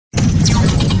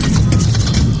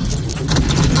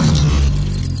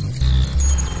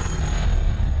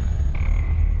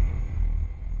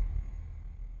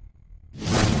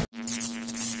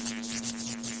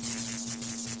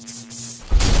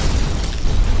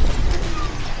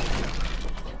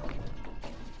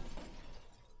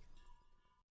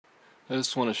I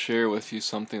just want to share with you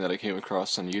something that I came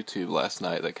across on YouTube last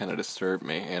night that kind of disturbed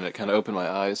me, and it kind of opened my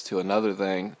eyes to another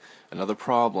thing, another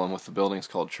problem with the buildings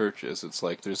called churches. It's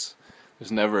like there's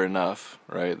never enough,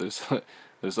 right?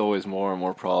 There's always more and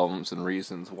more problems and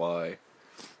reasons why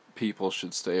people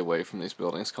should stay away from these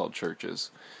buildings called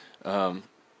churches.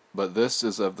 But this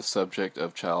is of the subject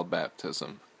of child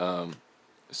baptism.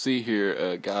 See here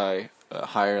a guy, a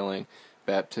hireling,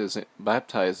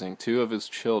 baptizing two of his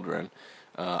children.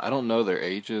 I don't know their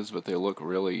ages, but they look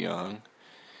really young.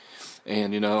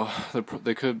 And, they're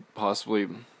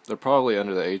probably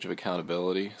under the age of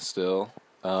accountability still.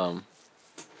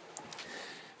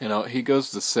 He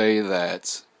goes to say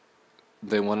that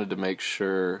they wanted to make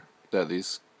sure that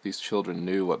these children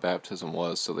knew what baptism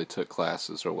was, so they took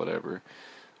classes or whatever.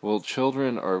 Well,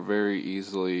 children are very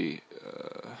easily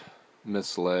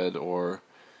misled or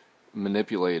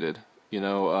manipulated.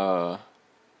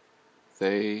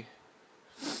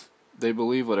 They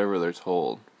believe whatever they're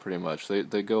told, pretty much.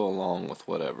 They go along with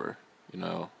whatever,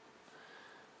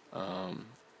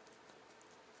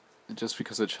 Just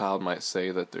because a child might say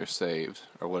that they're saved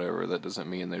or whatever, that doesn't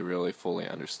mean they really fully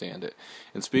understand it.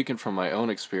 And speaking from my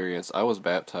own experience, I was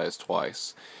baptized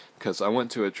twice, because I went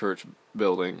to a church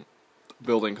building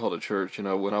called a church,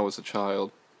 when I was a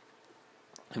child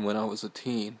and when I was a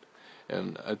teen.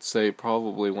 And I'd say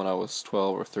probably when I was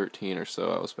 12 or 13 or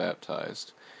so, I was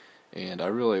baptized. And I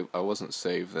wasn't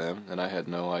saved then, and I had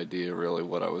no idea really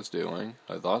what I was doing.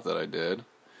 I thought that I did.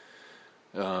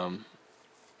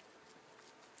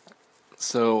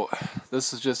 So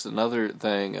this is just another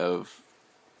thing of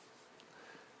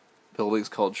buildings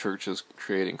called churches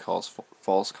creating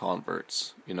false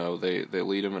converts. They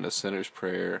lead them in a sinner's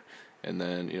prayer, and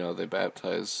then, they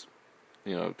baptize,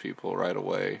 people right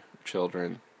away,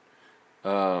 children.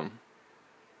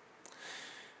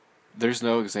 There's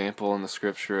no example in the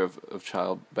scripture of a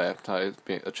child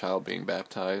being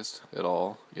baptized at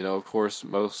all. Of course,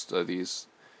 most of these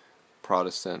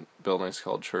Protestant buildings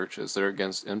called churches, they're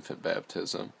against infant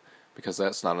baptism, because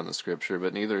that's not in the scripture,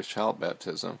 but neither is child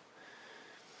baptism.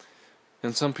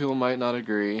 And some people might not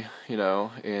agree,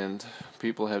 and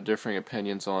people have differing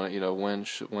opinions on it. When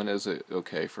is it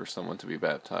okay for someone to be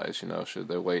baptized? Should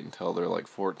they wait until they're like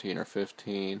 14 or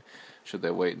 15? Should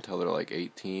they wait until they're like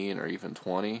 18 or even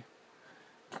 20?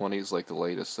 20 is like the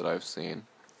latest that I've seen.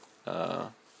 I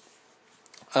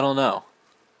don't know.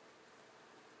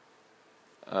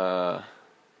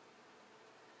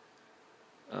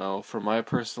 From my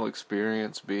personal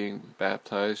experience being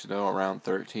baptized, around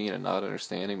 13 and not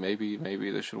understanding, maybe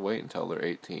they should wait until they're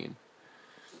 18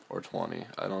 or 20.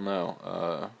 I don't know.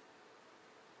 I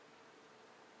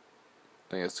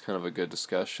think it's kind of a good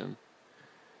discussion.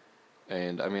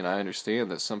 And, I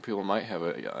understand that some people might have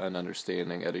an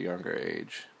understanding at a younger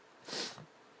age.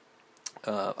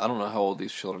 I don't know how old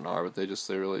these children are, but they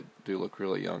really do look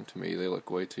really young to me. They look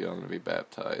way too young to be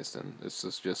baptized, and this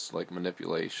is just like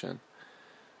manipulation.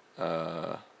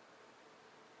 So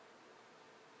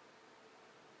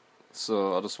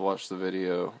I'll just watch the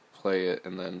video, play it,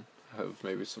 and then have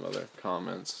maybe some other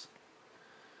comments.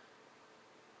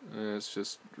 It's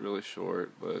just really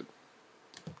short, but...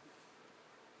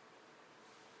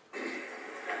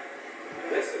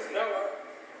 This is Noah,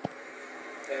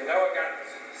 and Noah got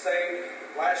saved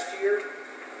last year,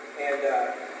 and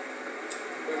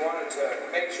we wanted to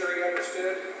make sure he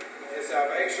understood his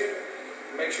salvation,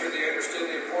 make sure that he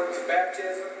understood the importance of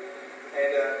baptism.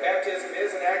 And baptism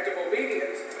is an act of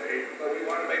obedience, but we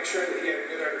want to make sure that he had a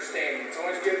good understanding. It's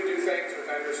always good to do things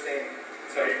with understanding.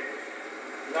 So,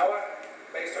 Noah,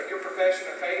 based on your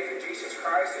profession of faith in Jesus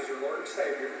Christ as your Lord and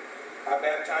Savior, I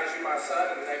baptize you, my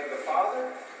son, in the name of the Father,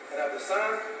 and of the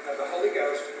Son, and of the Holy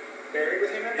Ghost, buried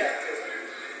with him in baptism,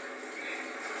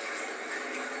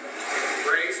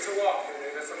 raised to walk in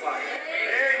newness of life. Amen.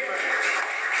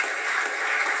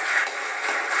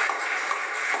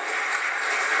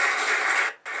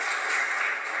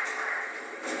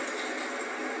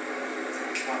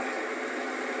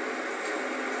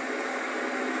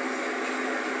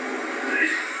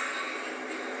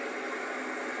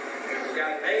 We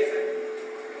got Nathan.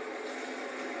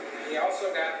 He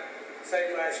also got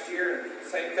saved last year, and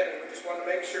same thing. We just want to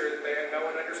make sure that they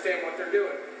know and understand what they're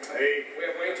doing. We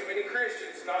have way too many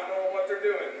Christians not knowing what they're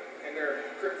doing in their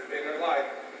life.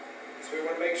 So we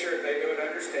want to make sure that they do and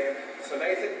understand. So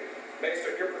Nathan, based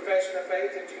on your profession of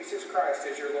faith in Jesus Christ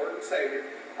as your Lord and Savior,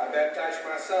 I baptize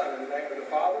my son in the name of the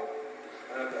Father,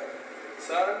 and of the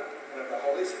Son, and of the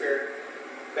Holy Spirit,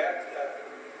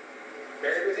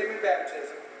 buried with him in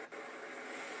baptism,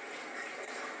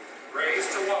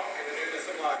 raised to walk in the newness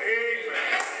of life.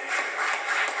 Amen.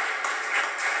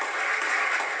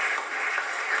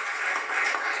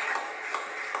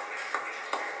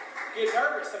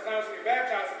 sometimes when you're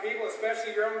baptizing people,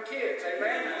 especially your own kids.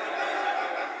 Amen?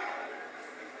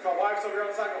 My wife's over here on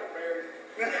the side going, Mary.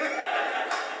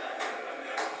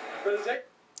 Brother Jake?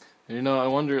 You know, I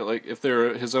wonder, like, if they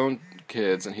were his own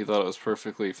kids and he thought it was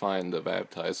perfectly fine to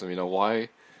baptize them, why,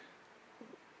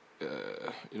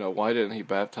 why didn't he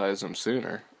baptize them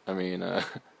sooner?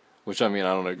 Which, I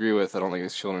don't agree with. I don't think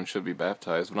his children should be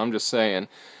baptized, but I'm just saying,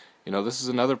 this is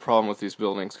another problem with these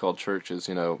buildings called churches.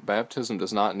 Baptism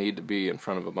does not need to be in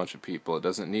front of a bunch of people. It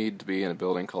doesn't need to be in a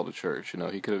building called a church.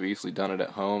 He could have easily done it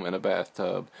at home in a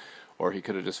bathtub, or he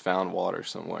could have just found water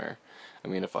somewhere.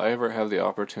 If I ever have the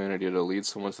opportunity to lead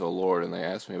someone to the Lord and they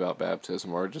ask me about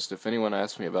baptism, or just if anyone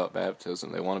asks me about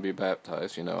baptism, they want to be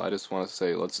baptized, I just want to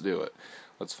say, let's do it.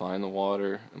 Let's find the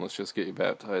water, and let's just get you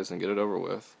baptized and get it over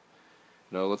with.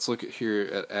 Let's look here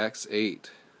at Acts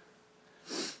 8.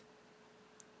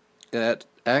 At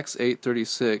Acts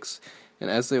 8:36, and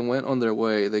as they went on their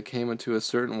way, they came into a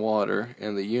certain water,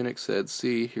 and the eunuch said,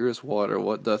 See, here is water,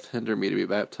 what doth hinder me to be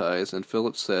baptized? And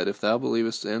Philip said, If thou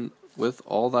believest with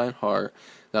all thine heart,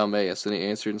 thou mayest. And he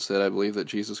answered and said, I believe that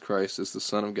Jesus Christ is the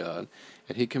Son of God.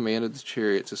 And he commanded the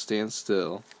chariot to stand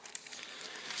still.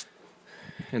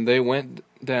 And they went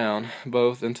down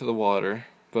both into the water,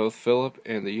 both Philip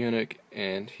and the eunuch,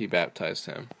 and he baptized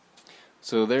him.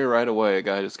 So there right away, a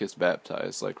guy just gets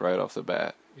baptized, like right off the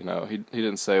bat. He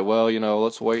didn't say, well,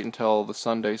 let's wait until the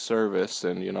Sunday service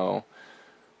and,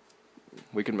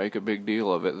 we can make a big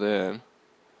deal of it then.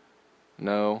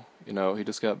 No, he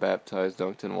just got baptized,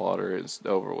 dunked in water, it's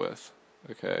over with.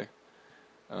 Okay.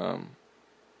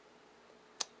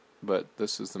 But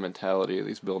this is the mentality of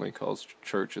these building called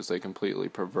churches. They completely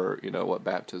pervert, what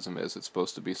baptism is. It's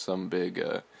supposed to be some big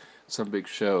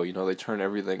show. They turn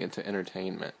everything into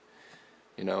entertainment.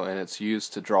 And it's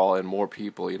used to draw in more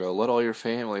people. Let all your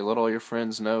family, let all your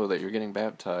friends know that you're getting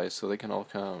baptized so they can all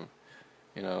come.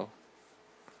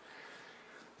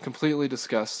 Completely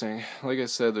disgusting. Like I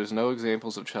said, there's no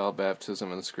examples of child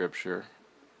baptism in the Scripture.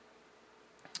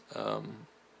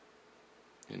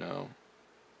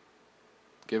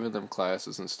 Giving them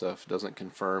classes and stuff doesn't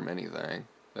confirm anything,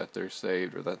 that they're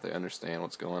saved or that they understand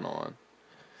what's going on.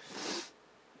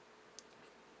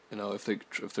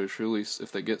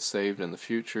 If they get saved in the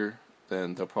future,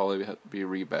 then they'll probably be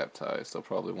rebaptized. They'll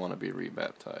probably want to be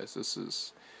rebaptized. This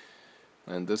is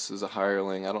a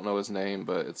hireling. I don't know his name,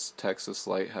 but it's Texas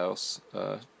Lighthouse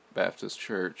Baptist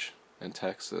Church in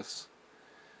Texas.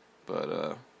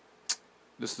 But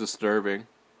this is disturbing.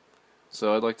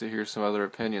 So I'd like to hear some other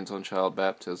opinions on child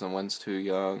baptism. When's too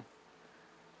young?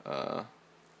 I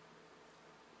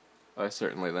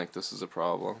certainly think this is a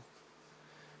problem.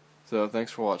 So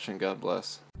thanks for watching. God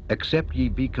bless. Except ye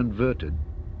be converted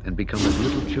and become as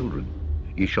little children,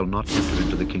 ye shall not enter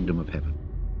into the kingdom of heaven.